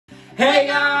Hey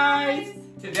guys!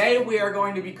 Today we are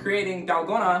going to be creating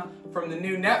Dalgona from the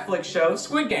new Netflix show,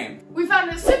 Squid Game. We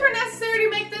found it super necessary to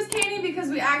make this candy because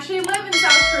we actually live in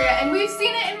South Korea and we've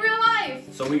seen it in real life.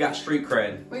 So we got street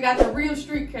cred. We got the real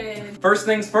street cred. First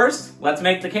things first, let's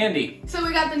make the candy. So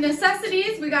we got the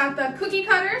necessities, we got the cookie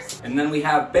cutters. And then we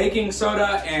have baking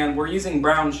soda and we're using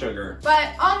brown sugar. But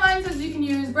online says you can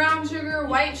use brown sugar,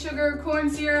 white sugar, corn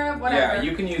syrup, whatever. Yeah,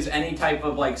 you can use any type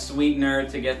of like sweetener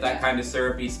to get that kind of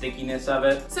syrupy stickiness of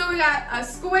it. So we got a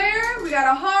square, we got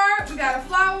a heart, we got a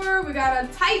flower, we got a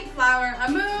tight flower,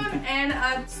 a moon, and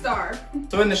a star.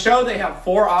 So in the show they have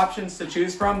 4 options to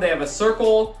choose from. They have a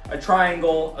circle, a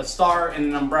triangle, a star, and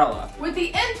an umbrella. With the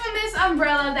infamous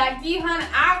umbrella that Gihan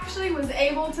actually was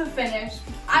able to finish.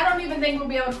 I don't even think we'll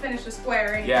be able to finish a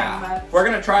square or anything. Yeah, we're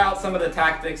gonna try out some of the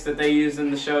tactics that they use in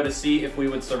the show to see if we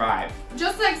would survive.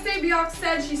 Just like Sabyok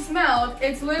said she smelled,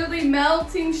 it's literally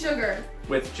melting sugar.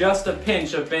 With just a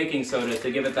pinch of baking soda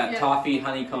to give it that toffee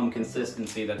honeycomb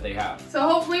consistency that they have. So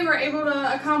hopefully we're able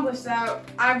to accomplish that.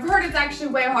 I've heard it's actually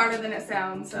way harder than it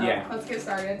sounds, so let's get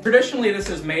started. Traditionally this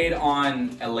is made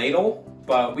on a ladle,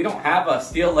 but we don't have a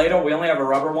steel ladle, we only have a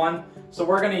rubber one. So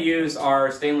we're gonna use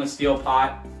our stainless steel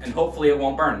pot and hopefully it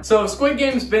won't burn. So Squid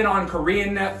Game's been on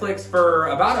Korean Netflix for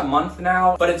about a month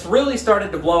now, but it's really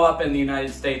started to blow up in the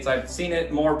United States. I've seen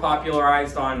it more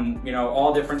popularized on,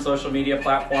 all different social media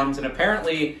platforms, and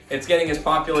apparently it's getting as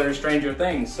popular as Stranger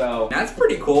Things, so that's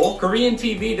pretty cool. Korean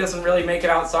TV doesn't really make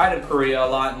it outside of Korea a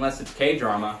lot unless it's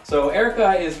K-drama. So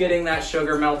Erica is getting that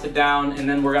sugar melted down, and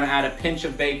then we're gonna add a pinch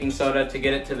of baking soda to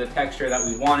get it to the texture that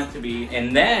we want it to be.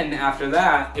 And then after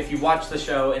that, if you watch the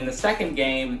show in the second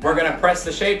game, we're gonna press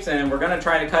the shapes in and we're gonna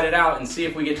try to cut it out and see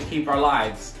if we get to keep our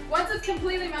lives. Once it's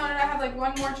completely melted, I have like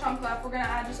one more chunk left. We're gonna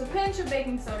add just a pinch of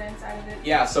baking soda inside of it.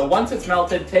 Yeah, so once it's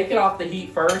melted, take it off the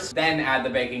heat first, then add the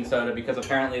baking soda because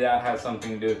apparently that has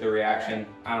something to do with the reaction.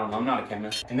 I don't know, I'm not a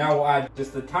chemist. And now we'll add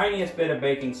just the tiniest bit of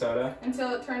baking soda.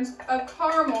 Until it turns a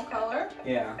caramel color.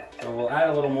 Yeah, so we'll add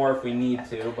a little more if we need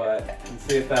to, but let's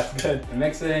see if that's good. And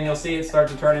mix it in, you'll see it start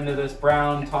to turn into this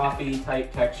brown toffee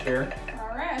type texture.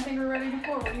 Alright, I think we're ready to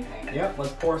pour. What do you think? Yep,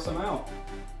 let's pour some out.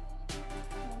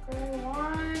 Okay,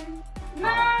 one.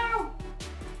 No!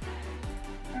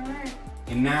 Alright.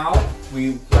 And now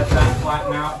we let that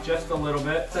flatten out just a little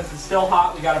bit. Since it's still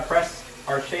hot, we gotta press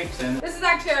our shapes in. This is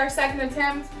actually our second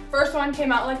attempt. First one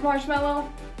came out like marshmallow.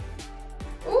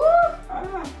 Ooh! Ah.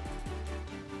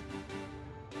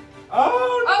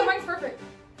 Oh, no. Oh, mine's perfect.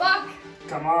 Fuck!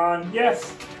 Come on,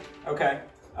 yes. Okay.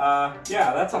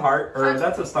 Yeah, that's a heart, or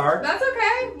that's a star. That's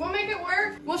okay, we'll make it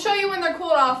work. We'll show you when they're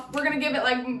cooled off. We're gonna give it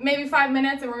like maybe 5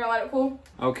 minutes and we're gonna let it cool.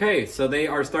 Okay, so they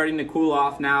are starting to cool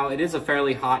off now. It is a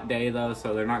fairly hot day though,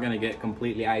 so they're not gonna get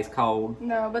completely ice cold.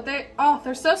 No, but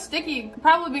they're so sticky.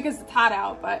 Probably because it's hot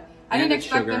out, but I didn't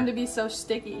expect them to be so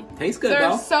sticky. Tastes good though.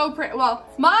 They're so pretty. Well,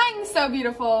 mine's so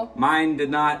beautiful. Mine did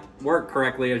not work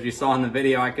correctly, as you saw in the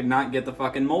video. I could not get the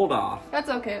fucking mold off. That's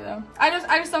okay though. I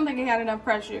just don't think it had enough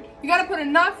pressure. You gotta put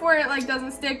enough where it like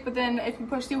doesn't stick, but then if you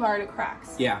push too hard, it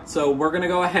cracks. Yeah, so we're gonna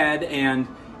go ahead and,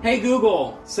 hey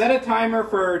Google, set a timer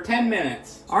for 10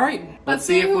 minutes. All right, let's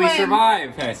see if we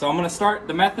survive. Okay, so I'm gonna start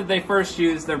the method they first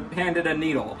used. They're handed a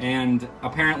needle, and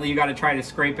apparently you gotta try to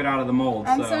scrape it out of the mold.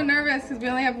 I'm so nervous because we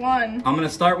only have one. I'm gonna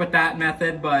start with that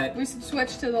method, but we should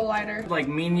switch to the lighter. Like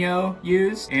Minyo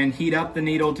used, and heat up the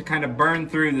needle to kind of burn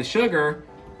through the sugar.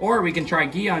 Or we can try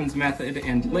Gihan's method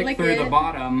and lick through the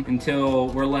bottom until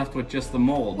we're left with just the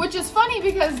mold. Which is funny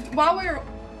because while we were...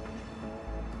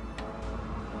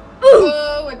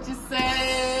 Oh, what you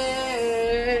say?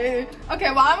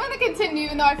 Okay, well, I'm gonna continue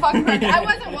even though I fucking heard I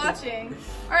wasn't watching.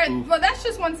 Alright, well, that's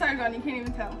just one side gone, you can't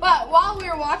even tell. But while we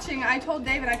were watching, I told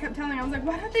David, I kept telling him, I was like,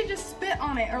 why don't they just spit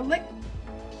on it or lick?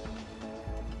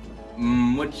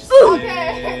 What you say?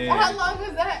 Okay, how long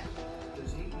was that?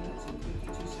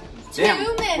 Damn,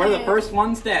 2 minutes. We're the first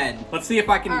ones dead. Let's see if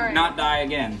I can not die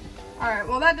again. Alright,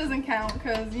 well that doesn't count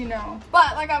because,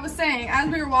 But like I was saying, as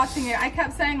we were watching it, I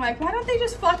kept saying like, why don't they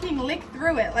just fucking lick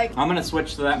through it? Like, I'm gonna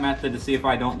switch to that method to see if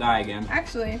I don't die again.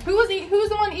 Actually, who's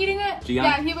the one eating it? Gihan?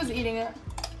 Yeah, he was eating it.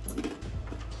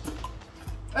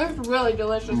 It's really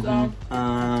delicious though.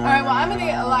 Alright, well I'm gonna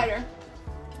get a lighter.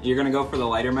 You're gonna go for the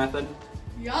lighter method?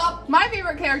 Yup. My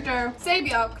favorite character,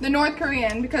 Sabyok, the North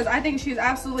Korean, because I think she's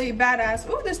absolutely badass.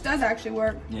 Ooh, this does actually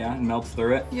work. Yeah, it melts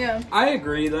through it. Yeah. I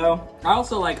agree though. I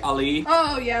also like Ali.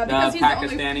 Oh yeah, because he's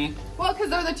Pakistani. the only...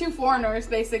 because they're the two foreigners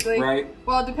basically. Right.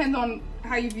 Well, it depends on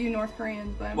how you view North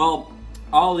Koreans, but... Well,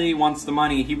 Ollie wants the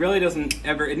money. He really doesn't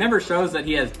ever, it never shows that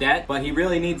he has debt, but he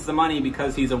really needs the money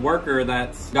because he's a worker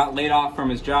that's got laid off from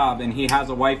his job and he has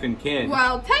a wife and kid.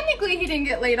 Well, technically he didn't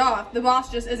get laid off. The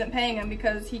boss just isn't paying him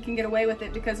because he can get away with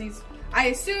it because I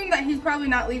assume that he's probably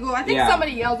not legal. I think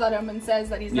somebody yells at him and says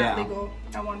that he's not legal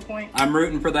at one point. I'm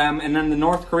rooting for them. And then the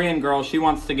North Korean girl, she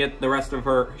wants to get the rest of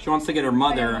her, she wants to get her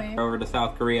mother over to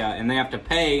South Korea, and they have to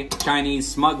pay Chinese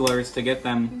smugglers to get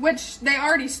them. Which they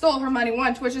already stole her money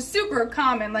once, which is super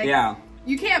common. Like,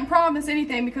 you can't promise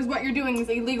anything because what you're doing is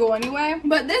illegal anyway.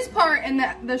 But this part in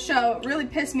the show really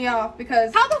pissed me off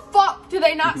because how the fuck do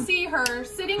they not see her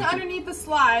sitting underneath the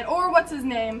slide, or what's his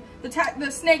name?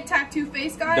 The snake tattoo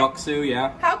face guy? Doksu,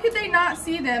 yeah. How could they not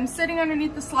see them sitting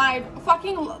underneath the slide,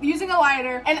 fucking using a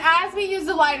lighter? And as we use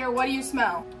the lighter, what do you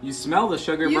smell? You smell the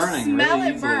sugar burning. You smell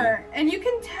really it burn. And you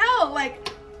can tell, like,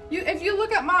 if you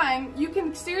look at mine, you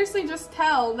can seriously just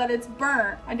tell that it's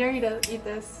burnt. I dare you to eat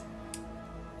this.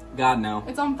 God, no.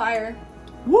 It's on fire.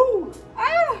 Woo!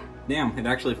 Ah! Damn, it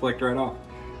actually flicked right off.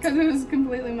 Because it was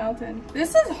completely melted.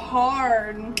 This is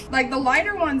hard. Like, the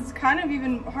lighter one's kind of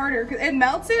even harder because it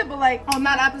melts it, but like on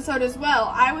that episode as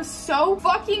well, I was so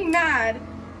fucking mad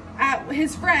at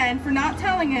his friend for not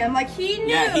telling him. Like, he knew.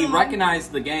 Yeah, he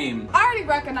recognized the game. I already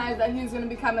recognized that he was going to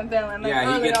become a villain. Like,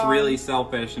 yeah, he gets really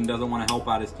selfish and doesn't want to help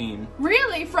out his team.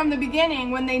 Really, from the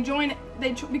beginning, when they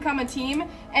become a team,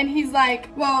 and he's like,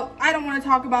 well, I don't want to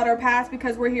talk about our past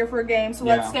because we're here for a game, so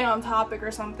let's stay on topic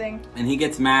or something. And he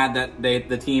gets mad that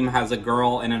the team has a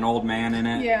girl and an old man in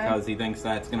it because he thinks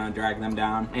that's going to drag them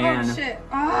down. And oh, shit.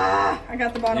 Ah, I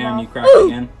got the bottom off. Damn, you cracked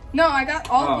again? No, I got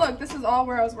all, look, this is all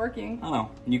where I was working. Oh,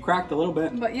 you cracked a little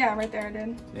bit. But yeah, right there I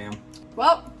did. Damn.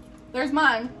 Well, there's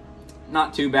mine.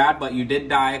 Not too bad, but you did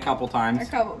die a couple times.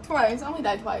 Twice. I only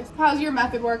died twice. How's your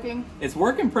method working? It's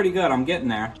working pretty good. I'm getting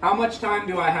there. How much time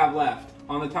do I have left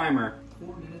on the timer?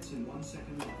 4 minutes and 1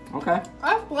 second left. Okay.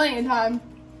 I have plenty of time.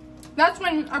 That's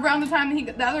when, around the time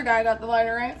the other guy got the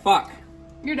lighter, right? Fuck.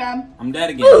 You're done. I'm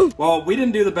dead again. Well, we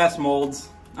didn't do the best molds.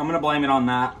 I'm gonna blame it on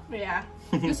that. Yeah.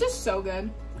 This is so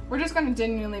good. We're just gonna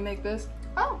genuinely make this.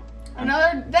 Oh,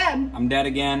 another dead. I'm dead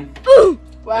again.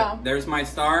 Wow. There's my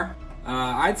star.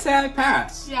 I'd say I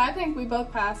passed. Yeah, I think we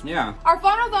both passed. Yeah. Our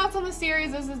final thoughts on the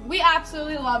series is we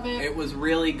absolutely love it. It was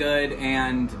really good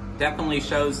and definitely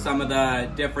shows some of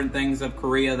the different things of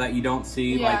Korea that you don't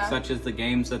see, like such as the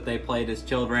games that they played as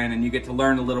children, and you get to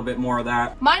learn a little bit more of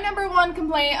that. My #1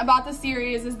 complaint about the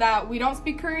series is that we don't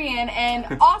speak Korean,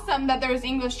 and awesome that there's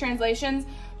English translations.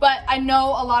 But I know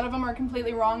a lot of them are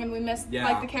completely wrong, and we missed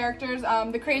like the characters.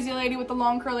 The crazy lady with the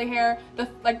long curly hair, the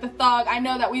thug. I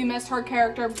know that we missed her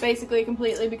character basically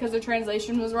completely because the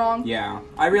translation was wrong. Yeah,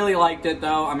 I really liked it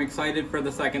though. I'm excited for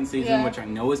the second season, which I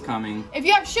know is coming. If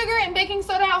you have sugar and baking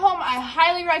soda at home, I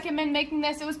highly recommend making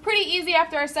this. It was pretty easy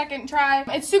after our second try.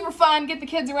 It's super fun. Get the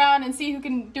kids around and see who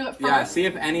can do it first. Yeah, see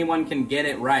if anyone can get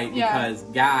it right because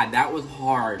God, that was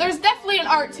hard. There's definitely an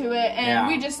art to it, and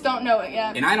we just don't know it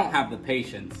yet. And I don't have the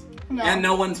patience. No. And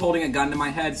no one's holding a gun to my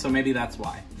head, so maybe that's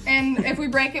why. And if we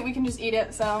break it, we can just eat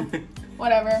it, so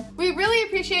whatever. We really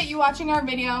appreciate you watching our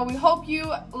video. We hope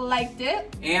you liked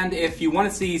it. And if you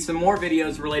want to see some more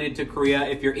videos related to Korea,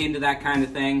 if you're into that kind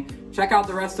of thing, check out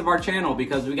the rest of our channel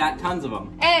because we got tons of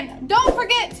them. And don't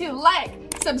forget to like,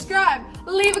 subscribe,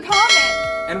 leave a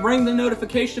comment. And ring the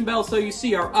notification bell so you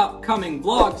see our upcoming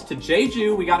vlogs to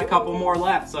Jeju. We got a couple more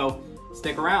left, so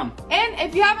stick around. And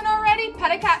if you haven't already,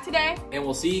 pet a cat today. And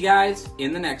we'll see you guys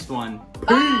in the next one. Peace!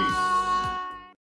 Bye.